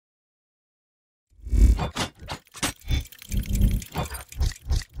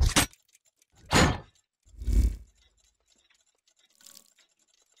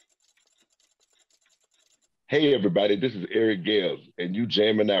Hey, everybody, this is Eric Gales, and you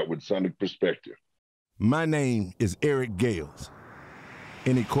jamming out with Sonic Perspective. My name is Eric Gales.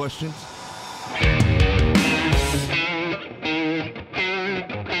 Any questions?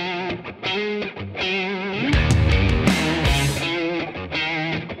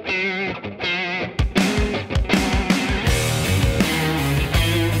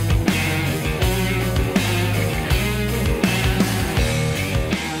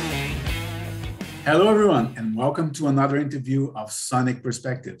 Hello, everyone, and welcome to another interview of Sonic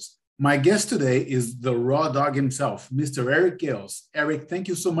Perspectives. My guest today is the raw dog himself, Mr. Eric Gales. Eric, thank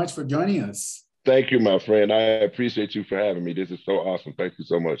you so much for joining us. Thank you, my friend. I appreciate you for having me. This is so awesome. Thank you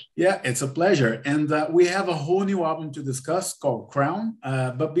so much. Yeah, it's a pleasure. And we have a whole new album to discuss called Crown.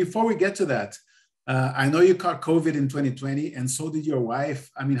 But before we get to that, I know you caught COVID in 2020, and so did your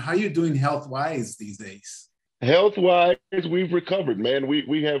wife. I mean, how are you doing health-wise these days? Health-wise, we've recovered, man.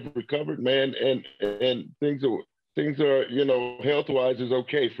 We have recovered, man, and things are health-wise is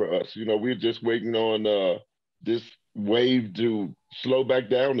okay for us. We're just waiting on this wave to slow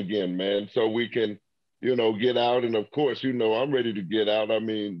back down again, man, so we can get out. And of course, I'm ready to get out. I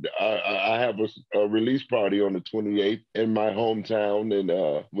mean, I have a release party on the 28th in my hometown, and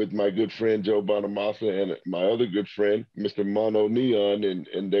with my good friend Joe Bonamassa and my other good friend Mr. Mono Neon,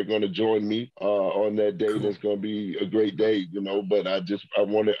 and they're going to join me on that day. And it's going to be a great day, But I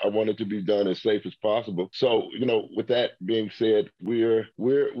want it to be done as safe as possible. So with that being said, we're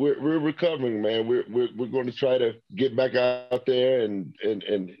recovering, man. We're going to try to get back out there and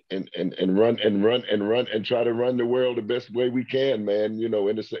run and try to run the world the best way we can, man, in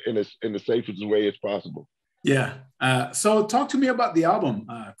the safest way as possible. Yeah. So talk to me about the album,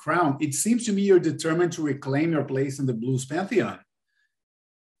 Crown. It seems to me you're determined to reclaim your place in the blues pantheon.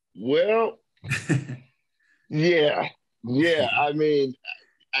 Well, yeah. I mean,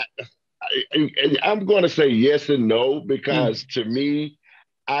 I'm going to say yes and no, because to me,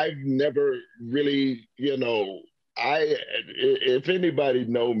 I've never really, if anybody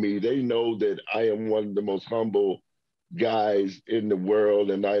know me, they know that I am one of the most humble guys in the world,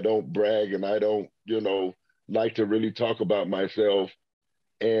 and I don't brag, and I don't, like to really talk about myself.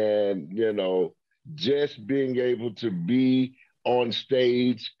 And, just being able to be on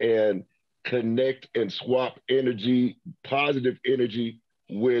stage and connect and swap energy, positive energy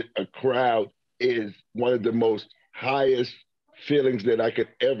with a crowd is one of the most highest feelings that I could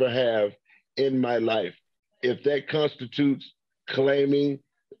ever have in my life. If that constitutes claiming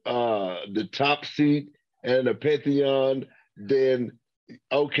the top seat and a pantheon, then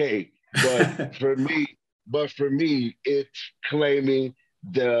okay. But for me, it's claiming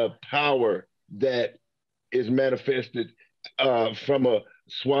the power that is manifested from a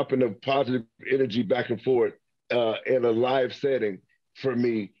swapping of positive energy back and forth in a live setting. For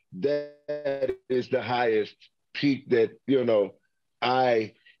me, that is the highest peak that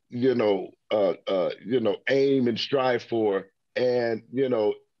I aim and strive for. And,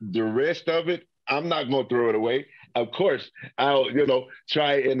 the rest of it, I'm not going to throw it away. Of course, I'll,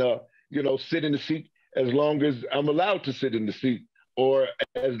 try and, sit in the seat as long as I'm allowed to sit in the seat, or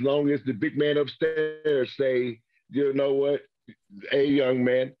as long as the big man upstairs say, you know what, hey, young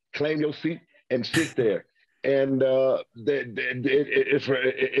man, claim your seat and sit there. And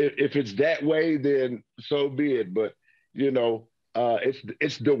if it's that way, then so be it. But,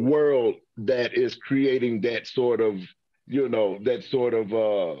 it's the world that is creating that sort of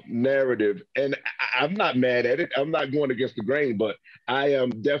narrative. And I'm not mad at it. I'm not going against the grain, but I am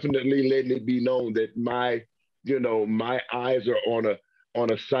definitely letting it be known that my eyes are on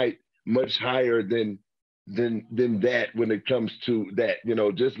a sight much higher than that when it comes to that.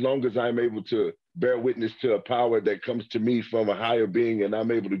 Just long as I'm able to bear witness to a power that comes to me from a higher being, and I'm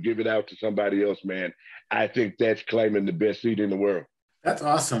able to give it out to somebody else, man, I think that's claiming the best seat in the world. That's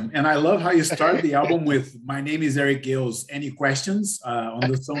awesome. And I love how you started the album with, my name is Eric Gales. Any questions on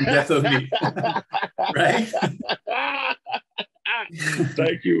the song Death of Me? Right?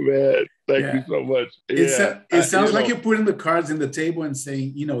 Thank you, man. Thank you so much. It sounds like you're putting the cards in the table and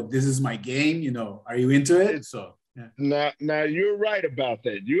saying, this is my game. Are you into it? So now you're right about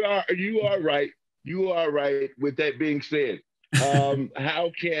that. You are right. You are right. With that being said, how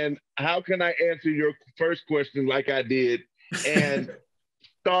can I answer your first question like I did and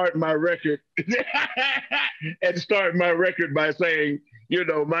start my record by saying,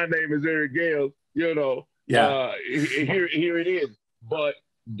 my name is Eric Gales, here it is. But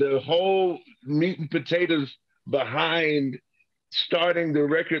the whole meat and potatoes behind starting the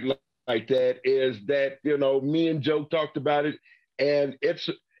record like that is that, me and Joe talked about it, and it's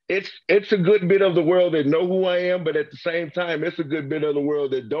a good bit of the world that know who I am, but at the same time, it's a good bit of the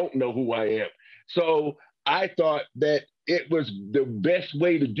world that don't know who I am. So I thought that it was the best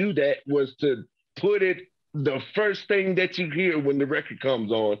way to do that was to put it the first thing that you hear when the record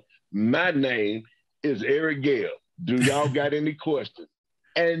comes on. My name is Eric Gale. Do y'all got any questions?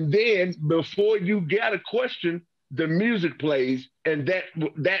 And then before you got a question, the music plays, and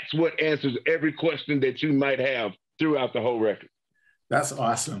that's what answers every question that you might have throughout the whole record. That's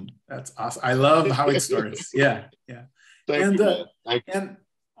awesome. That's awesome. I love how it starts. Yeah, yeah. Thank you, man. Thank you. And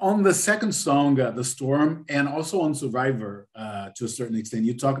on the second song, The Storm, and also on Survivor, to a certain extent,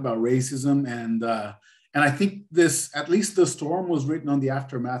 you talk about racism, and I think this, at least The Storm, was written on the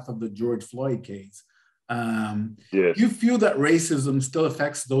aftermath of the George Floyd case. Yes. Do you feel that racism still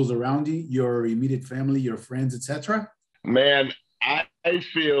affects those around you, your immediate family, your friends, etc.? Man, I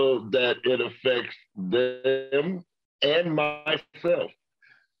feel that it affects them and myself.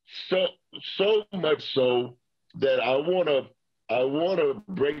 So much so that I wanna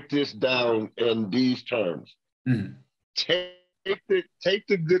break this down in these terms. Mm. Take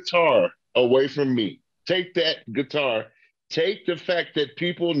the guitar away from me. Take that guitar. Take the fact that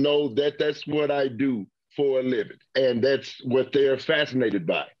people know that that's what I do for a living, and that's what they're fascinated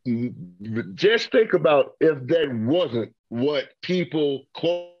by. Just think about if that wasn't what people,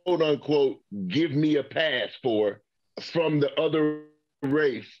 quote unquote, give me a pass for from the other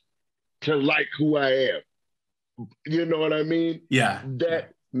race to like who I am. You know what I mean? Yeah.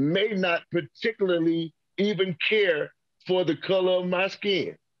 That may not particularly even care for the color of my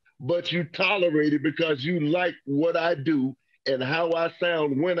skin, but you tolerate it because you like what I do and how I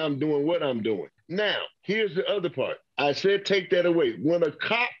sound when I'm doing what I'm doing. Now, here's the other part. I said take that away. When a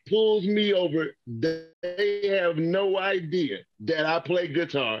cop pulls me over, they have no idea that I play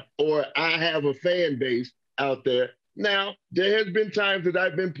guitar or I have a fan base out there. Now, there has been times that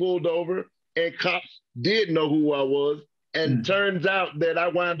I've been pulled over and cops did know who I was, and turns out that I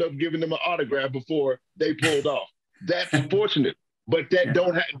wound up giving them an autograph before they pulled off. That's fortunate, but that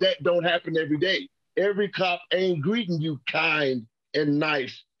don't happen every day. Every cop ain't greeting you kind and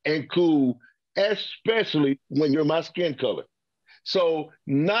nice and cool, especially when you're my skin color. So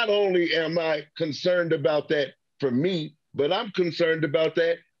not only am I concerned about that for me, but I'm concerned about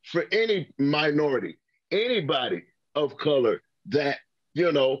that for any minority, anybody of color that,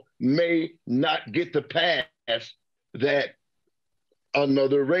 you know, may not get the pass that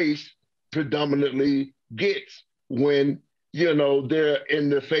another race predominantly gets when, you know, they're in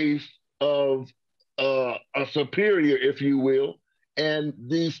the face of a superior, if you will, and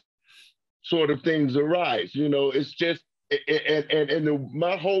these sort of things arise. You know, it's just,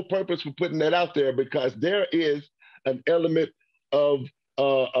 my whole purpose for putting that out there, because there is an element of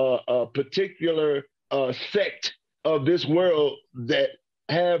a particular sect of this world that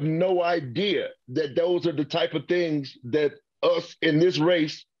have no idea that those are the type of things that us in this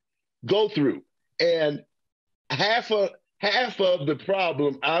race go through. And half of the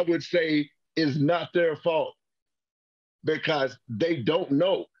problem, I would say, is not their fault because they don't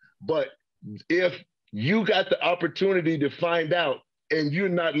know. But if you got the opportunity to find out and you're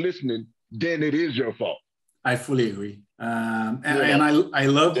not listening, then it is your fault. I fully agree. And I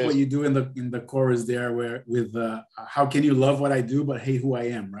love what you do in the chorus there, where with how can you love what I do but hate who I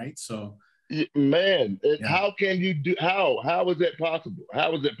am, right? So man, how can you do how is that possible?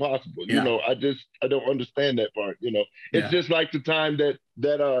 How is it possible? You know, I don't understand that part. You know, it's just like the time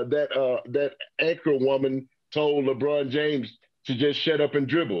that anchor woman told LeBron James to just shut up and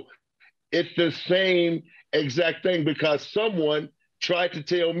dribble. It's the same exact thing because someone tried to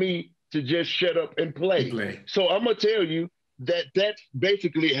tell me to just shut up and play. So I'm gonna tell you that that's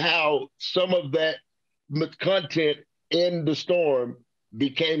basically how some of that content in The Storm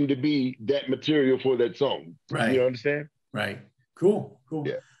became to be that material for that song. Right. You understand? Right. Cool.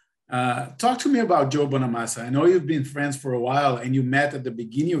 Yeah. Talk to me about Joe Bonamassa. I know you've been friends for a while and you met at the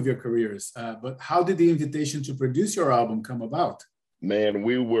beginning of your careers, but how did the invitation to produce your album come about? Man,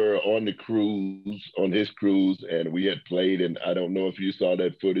 we were on his cruise, and we had played, and I don't know if you saw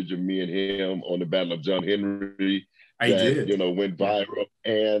that footage of me and him on the Battle of John Henry. I did. You know, went viral.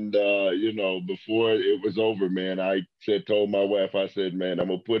 And, you know, before it was over, man, I told my wife, I said, man, I'm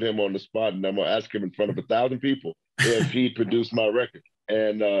going to put him on the spot and I'm going to ask him in front of 1,000 people if he'd produce my record.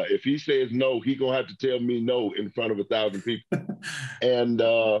 And if he says no, he going to have to tell me no in front of 1,000 people. And,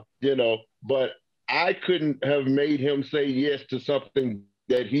 you know, but I couldn't have made him say yes to something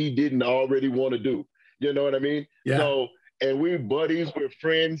that he didn't already want to do. You know what I mean? Yeah. So, and we're buddies, we're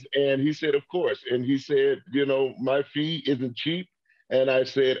friends. And he said, of course. And he said, you know, my fee isn't cheap. And I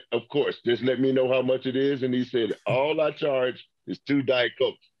said, of course, just let me know how much it is. And he said, all I charge is 2 Diet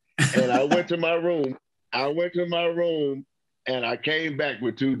Cokes. And I went to my room. and I came back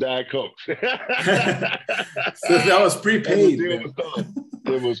with 2 Diet Cokes. So that was prepaid.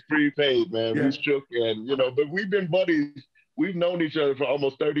 It was prepaid, man. Yeah. We shook, and but we've been buddies. We've known each other for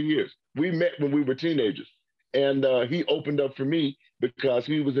almost 30 years. We met when we were teenagers, and he opened up for me because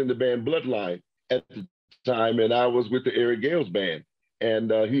he was in the band Bloodline at the time, and I was with the Eric Gales band.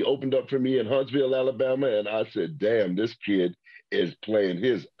 And he opened up for me in Huntsville, Alabama, and I said, "Damn, this kid is playing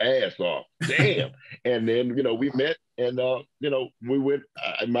his ass off." Damn. And then we met, and we went.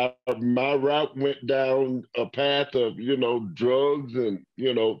 My route went down a path of drugs and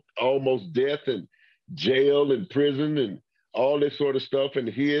almost death and jail and prison and all this sort of stuff. And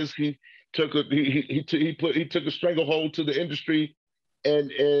he took a stranglehold to the industry,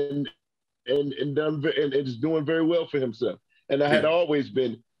 and is doing very well for himself. And I had always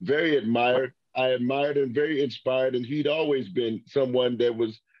been very admired. I admired and very inspired, and he'd always been someone that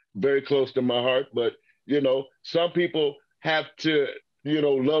was very close to my heart. But some people have to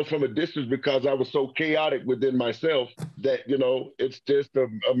love from a distance because I was so chaotic within myself that it's just a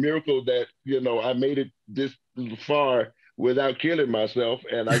miracle that I made it this far without killing myself,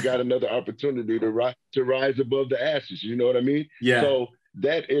 and I got another opportunity to rise above the ashes. You know what I mean? Yeah. So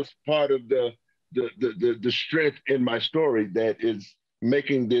that is part of the strength in my story that is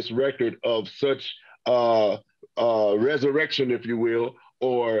making this record of such resurrection, if you will,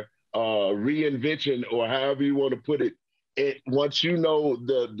 or reinvention, or however you want to put it. Once you know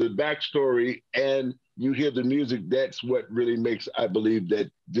the backstory and you hear the music, that's what really makes, I believe,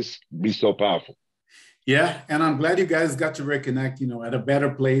 that this be so powerful. Yeah, and I'm glad you guys got to reconnect, at a better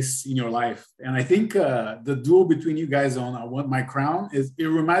place in your life. And I think the duel between you guys on "I Want My Crown" it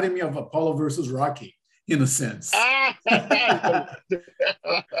reminded me of Apollo versus Rocky, in a sense. Thank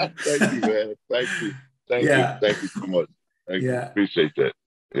you, man. Thank you. Thank you so much. Thank you. Appreciate that.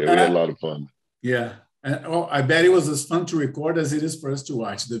 Yeah, we had a lot of fun. Yeah. And I bet it was as fun to record as it is for us to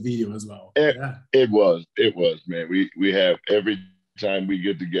watch the video as well. It was, man. We have every time we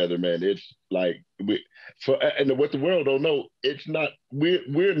get together, man. It's like and what the world don't know, it's not.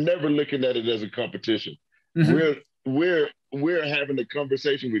 We're never looking at it as a competition. Mm-hmm. We're having a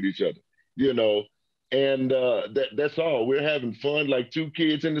conversation with each other, and that's all. We're having fun like 2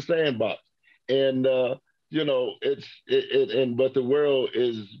 kids in the sandbox, and but the world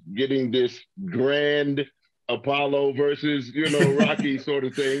is getting this grand Apollo versus Rocky sort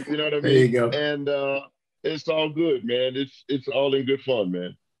of thing. You know what I mean? There you go. And it's all good, man. It's all in good fun,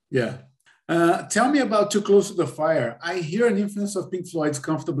 man. Yeah. Tell me about "Too Close to the Fire." I hear an influence of Pink Floyd's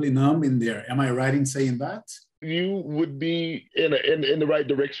 "Comfortably Numb" in there. Am I right in saying that? You would be in the right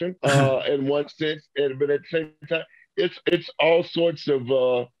direction in one sense, but at the same time, it's all sorts of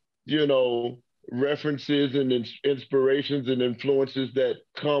references and inspirations and influences that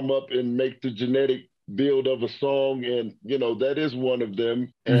come up and make the genetic build of a song, and that is one of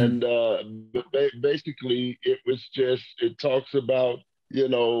them. Mm-hmm. And basically, it talks about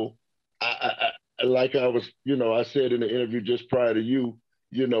like I was I said in the interview just prior to you,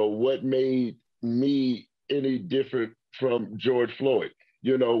 what made me any different from George Floyd.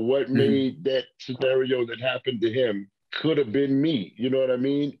 What made that scenario that happened to him could have been me. You know what I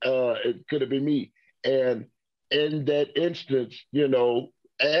mean? It could have been me. And in that instance,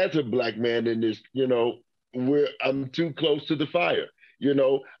 as a Black man in this, I'm too close to the fire.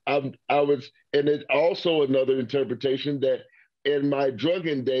 I was, and it's also another interpretation that in my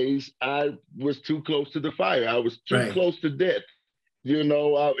drugging days, I was too close to the fire. I was too close to death.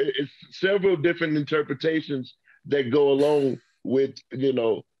 It's several different interpretations that go along with,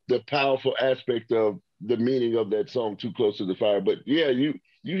 the powerful aspect of the meaning of that song, "Too Close to the Fire." But yeah, you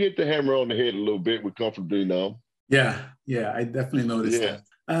hit the hammer on the head a little bit with "Comfortably Numb." Yeah, I definitely noticed that.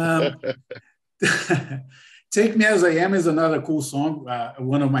 "Take Me As I Am" is another cool song,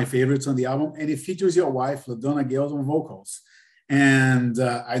 one of my favorites on the album, and it features your wife, LaDonna Gales, on vocals. And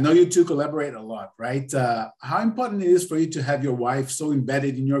I know you two collaborate a lot, right? How important it is for you to have your wife so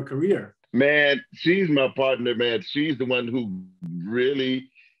embedded in your career? Man, she's my partner, man. She's the one who really,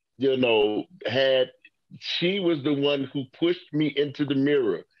 she was the one who pushed me into the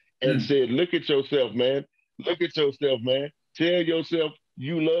mirror and said, look at yourself, man. Look at yourself, man. Tell yourself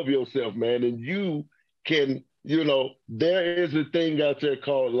you love yourself, man. And you can, there is a thing out there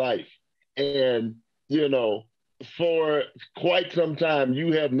called life. And, for quite some time,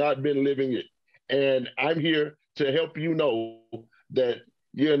 you have not been living it. And I'm here to help you know that,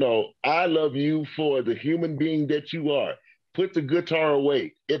 I love you for the human being that you are. Put the guitar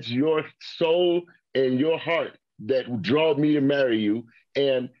away. It's your soul and your heart that draw me to marry you.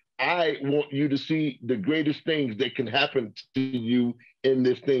 And I want you to see the greatest things that can happen to you in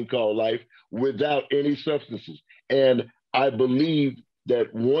this thing called life without any substances. And I believe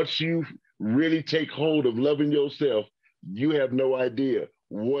that once you really take hold of loving yourself, you have no idea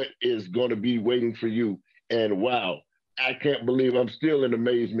what is going to be waiting for you. And wow, I can't believe I'm still in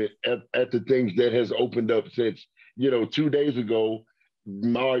amazement at the things that has opened up since, 2 days ago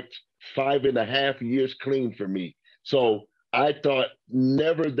marked 5.5 years clean for me. So I thought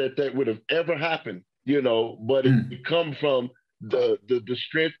never that would have ever happened, but it come from the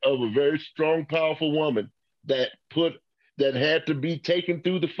strength of a very strong, powerful woman that put that had to be taken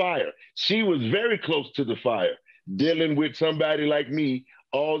through the fire. She was very close to the fire, dealing with somebody like me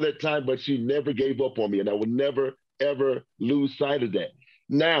all that time, but she never gave up on me. And I would never, ever lose sight of that.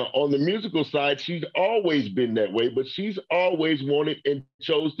 Now, on the musical side, she's always been that way, but she's always wanted and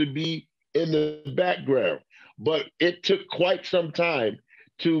chose to be in the background. But it took quite some time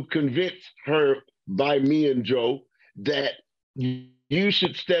to convince her by me and Joe that you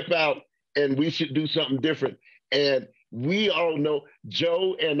should step out and we should do something different. And we all know,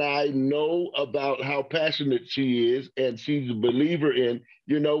 Joe and I know about how passionate she is, and she's a believer in,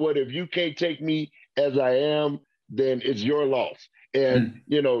 you know what, if you can't take me as I am, then it's your loss. And,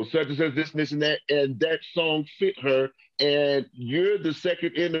 such and such, this and that. And that song fit her. And you're the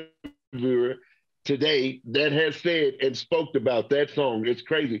second interviewer today that has said and spoke about that song. It's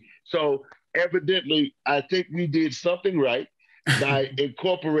crazy. So evidently, I think we did something right by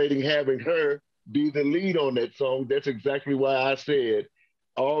incorporating having her be the lead on that song. That's exactly why I said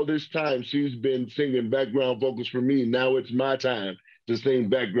all this time she's been singing background vocals for me. Now it's my time to sing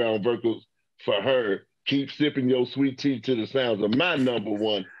background vocals for her. Keep sipping your sweet tea to the sounds of my number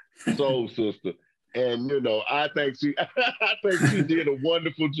one soul sister. And I think she did a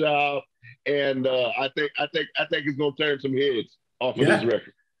wonderful job. And I think it's gonna turn some heads off of this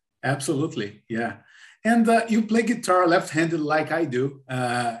record. Absolutely, yeah. And you play guitar left-handed like I do,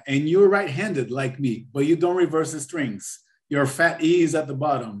 and you're right-handed like me, but you don't reverse the strings. Your fat E is at the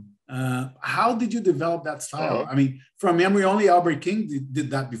bottom. How did you develop that style? I mean, from memory, only Albert King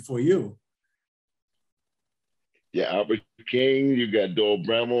did that before you. Yeah, Albert King, you got Doyle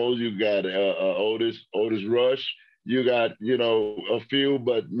Bramwell, you got Otis Rush, you got, a few,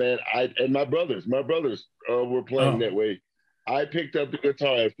 but man, and my brothers were playing that way. I picked up the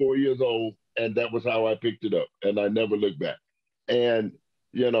guitar at 4 years old, and that was how I picked it up, and I never looked back. And,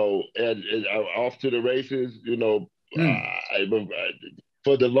 and off to the races,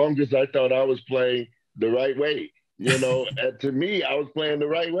 for the longest, I thought I was playing the right way, and to me, I was playing the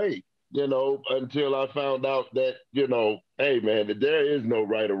right way. Until I found out that, hey, man, there is no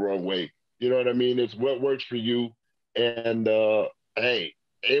right or wrong way. You know what I mean? It's what works for you. And, hey,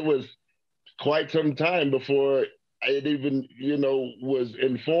 it was quite some time before it even, was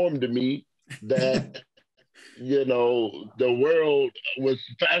informed to me that, the world was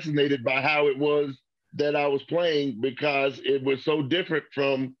fascinated by how it was that I was playing, because it was so different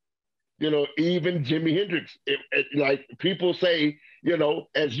from, even Jimi Hendrix. Like people say,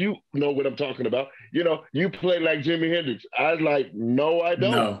 as you know what I'm talking about, you play like Jimi Hendrix. I was like, no, I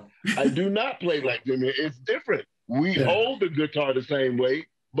don't. No. I do not play like Jimi. It's different. We hold the guitar the same way,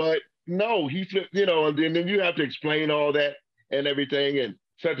 but no, he flipped, and then you have to explain all that and everything and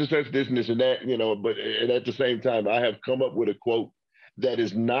such, this and that, but and at the same time, I have come up with a quote that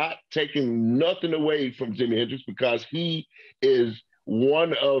is not taking nothing away from Jimi Hendrix, because he is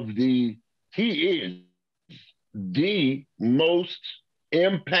the most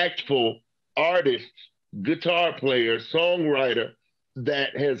impactful artist, guitar player, songwriter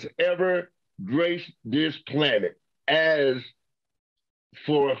that has ever graced this planet. As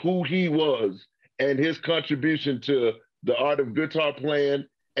for who he was and his contribution to the art of guitar playing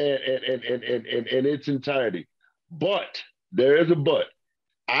and its entirety. But there is a but.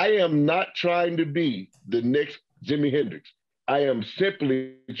 I am not trying to be the next Jimi Hendrix. I am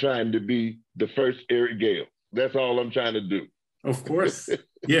simply trying to be the first Eric Gale. That's all I'm trying to do. Of course.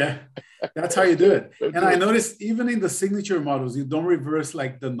 Yeah, that's how you do it. And I noticed even in the signature models, you don't reverse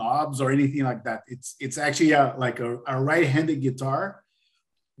like the knobs or anything like that. It's actually like a right-handed guitar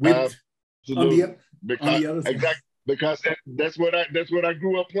with on the other side. Exactly, because that's what I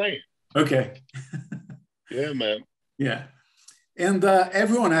grew up playing. Okay. Yeah, man. Yeah. And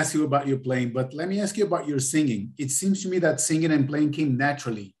everyone asks you about your playing, but let me ask you about your singing. It seems to me that singing and playing came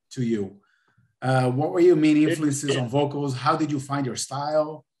naturally to you. What were your main influences on vocals? How did you find your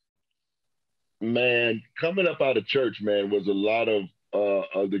style? Man, coming up out of church, man, was a lot of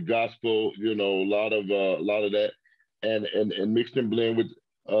the gospel, a lot of that, and mixed and blend with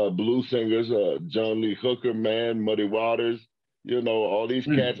blues singers, John Lee Hooker, man, Muddy Waters, all these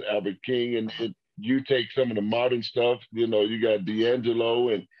cats, Albert King, and you take some of the modern stuff, you got D'Angelo,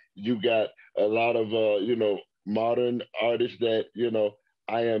 and you got a lot of, modern artists that,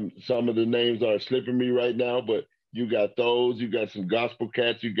 some of the names are slipping me right now, but you got those, you got some gospel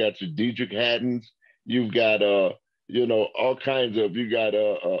cats, you got your Dietrich Haddons, you've got, all kinds of, you got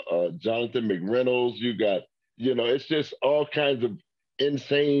Jonathan McReynolds, you got, it's just all kinds of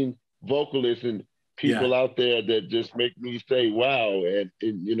insane vocalists and people out there that just make me say, wow. And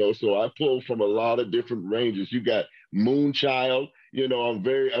so I pull from a lot of different ranges. You got Moonchild,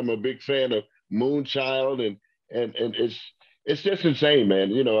 I'm a big fan of Moonchild, and it's just insane,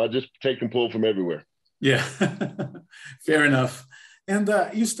 man. I just take and pull from everywhere. Yeah, fair enough. And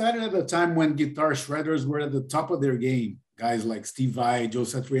you started at a time when guitar shredders were at the top of their game. Guys like Steve Vai, Joe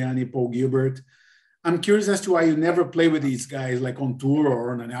Satriani, Paul Gilbert. I'm curious as to why you never play with these guys, like on tour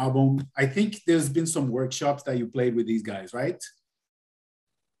or on an album. I think there's been some workshops that you played with these guys, right?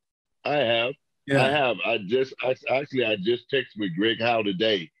 I have. Yeah. I have. I just texted with Greg Howe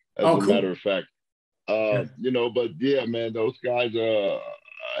today, as a cool. matter of fact. But yeah, man, those guys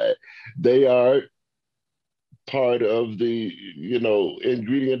they are part of the,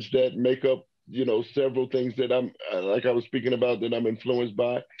 ingredients that make up, several things that I'm, like I was speaking about, that I'm influenced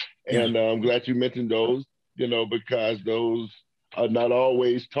by. And I'm glad you mentioned those, because those are not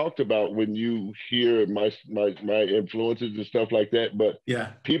always talked about when you hear my influences and stuff like that. But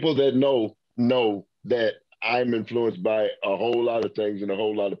people that know that I'm influenced by a whole lot of things and a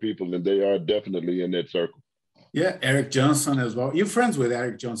whole lot of people, and they are definitely in that circle. Yeah, Eric Johnson as well. You're friends with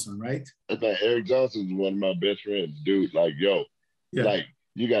Eric Johnson, right? Eric Johnson's one of my best friends, dude. Like, like,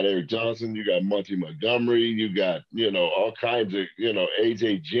 you got Eric Johnson, you got Monty Montgomery, you got, all kinds of,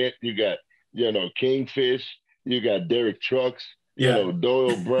 AJ Gent, you got, Kingfish, you got Derek Trucks, Doyle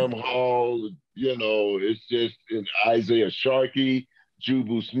Bramhall, it's just Isaiah Sharkey,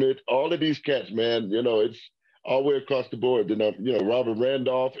 Jubu Smith, all of these cats, man, it's all the way across the board. Then, Robert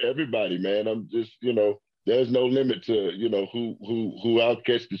Randolph, everybody, man. I'm just, there's no limit to, who I'll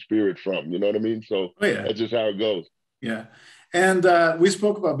catch the spirit from, you know what I mean? So that's just how it goes. Yeah. And we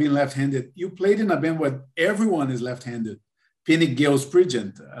spoke about being left-handed. You played in a band where everyone is left-handed, Pinnick Gales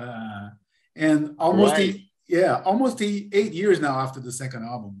Prigent. And almost 8 years now after the second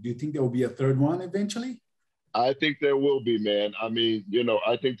album. Do you think there will be a third one eventually? I think there will be, man. I mean,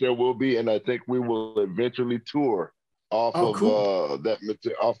 I think there will be, and I think we will eventually tour off of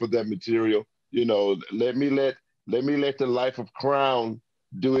that material. Let me let the Life of Crown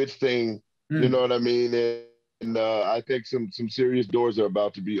do its thing. You know what I mean? And I think some serious doors are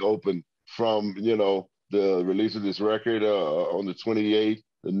about to be opened from, the release of this record on the 28th,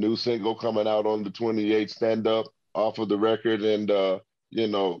 the new single coming out on the 28th, Stand Up, off of the record. And,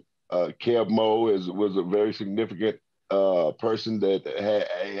 Kev Mo was a very significant person that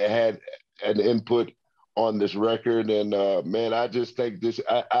had an input on this record. And man, I just think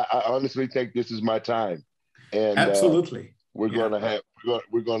I honestly think this is my time. And absolutely, we're gonna have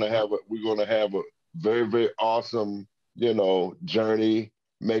a very, very awesome, journey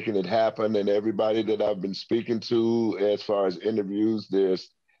making it happen. And everybody that I've been speaking to as far as interviews, they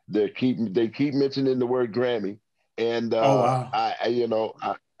keep mentioning the word Grammy. And I'm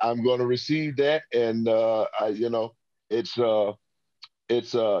going to receive that. And of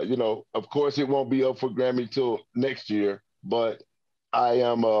course it won't be up for Grammy till next year, but I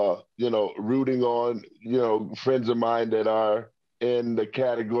am rooting on, friends of mine that are in the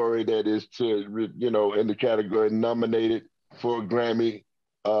category that is in the category nominated for a Grammy,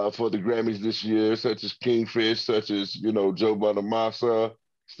 for the Grammys this year, such as Kingfish, such as, Joe Bonamassa,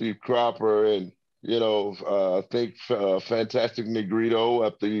 Steve Cropper, and, I think Fantastic Negrito. I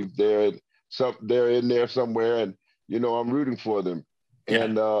think they're in there somewhere, and, I'm rooting for them.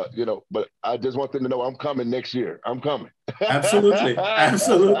 And, but I just want them to know I'm coming next year. I'm coming. Absolutely.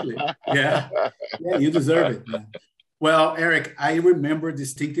 Absolutely. Yeah. Yeah, you deserve it, man. Well, Eric, I remember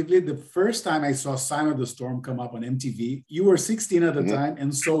distinctively the first time I saw Sign of the Storm come up on MTV. You were 16 at the time,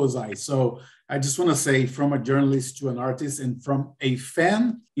 and so was I. So I just want to say, from a journalist to an artist and from a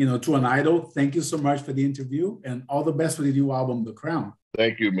fan, to an idol, thank you so much for the interview, and all the best for the new album, The Crown.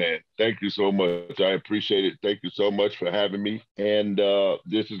 Thank you, man. Thank you so much. I appreciate it. Thank you so much for having me. And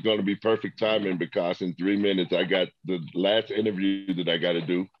this is going to be perfect timing, because in 3 minutes, I got the last interview that I got to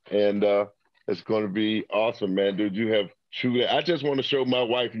do. And it's going to be awesome, man. Dude, you have truly, I just want to show my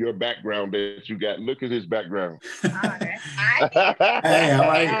wife your background that you got. Look at his background. Hey, how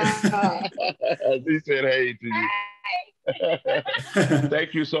are you? He said hey to you.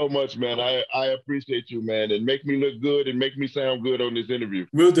 Thank you so much, man. I appreciate you, man. And make me look good and make me sound good on this interview.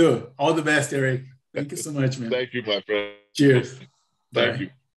 Will do. All the best, Eric. Thank you so much, man. Thank you, my friend. Cheers. Thank you.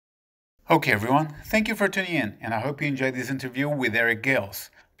 Okay, everyone. Thank you for tuning in, and I hope you enjoyed this interview with Eric Gales.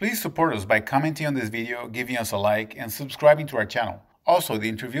 Please support us by commenting on this video, giving us a like, and subscribing to our channel. Also, the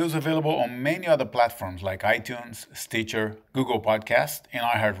interview is available on many other platforms like iTunes, Stitcher, Google Podcasts, and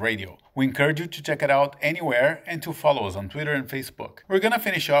iHeartRadio. We encourage you to check it out anywhere and to follow us on Twitter and Facebook. We're gonna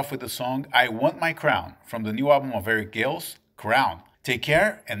finish off with the song I Want My Crown from the new album of Eric Gales, Crown. Take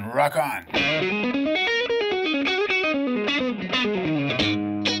care and rock on!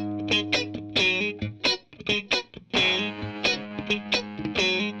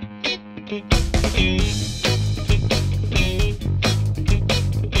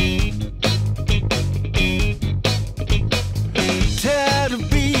 Tired of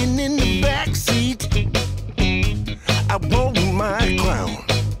being in the backseat, I want my crown.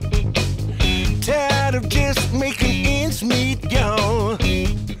 Tired of just making ends meet, y'all,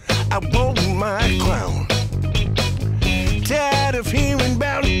 I want my crown. Tired of hearing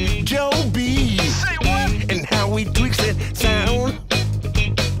about Joe B. Say what? And how he tweaks that sound.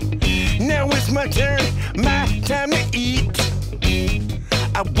 Now it's my turn, my time to eat.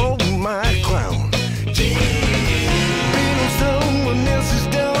 I want my crown. Been on someone else's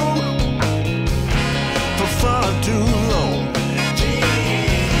dome for far too long.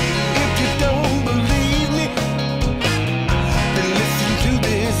 If you don't believe me, then listen to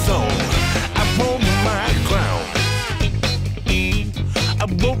this song. I want my crown. I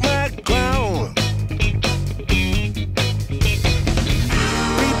want my crown.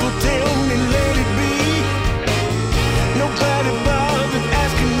 People tell me let it be. Nobody bothered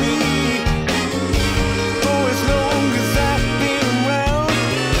asking me. For as long as I've been around,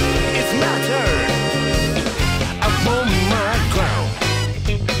 it's my turn. I want my crown.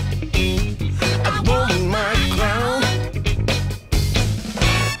 I want my crown.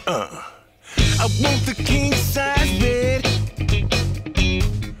 I want the king size bed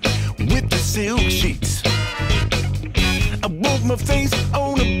with the silk sheets. I want my face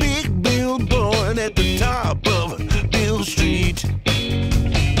on a big billboard at the top of Bill Street.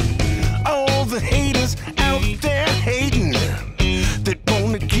 All the haters out there hating that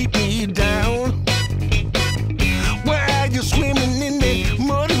wanna keep me down. While you're swimming in that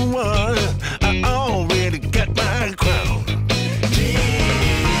muddy water, I already got my crown.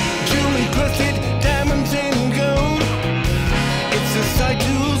 Jewel encrusted diamonds and gold, it's a sight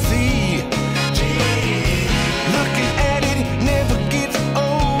to see. Looking at it never gets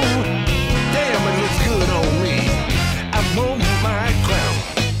old. Damn, it looks good on me. I want my crown.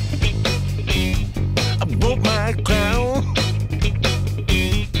 I want my crown.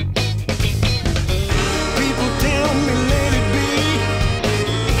 People tell me let it be.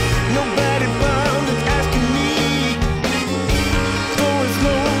 Nobody bothered asking me. For as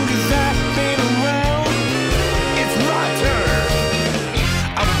long as I've been around, it's my turn.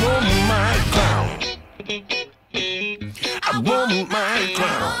 I want my crown. I want my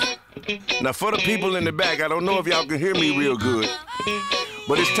crown. Now for the people in the back, I don't know if y'all can hear me real good,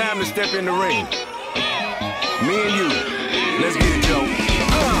 but it's time to step in the ring. Me and you, let's get it, Joe.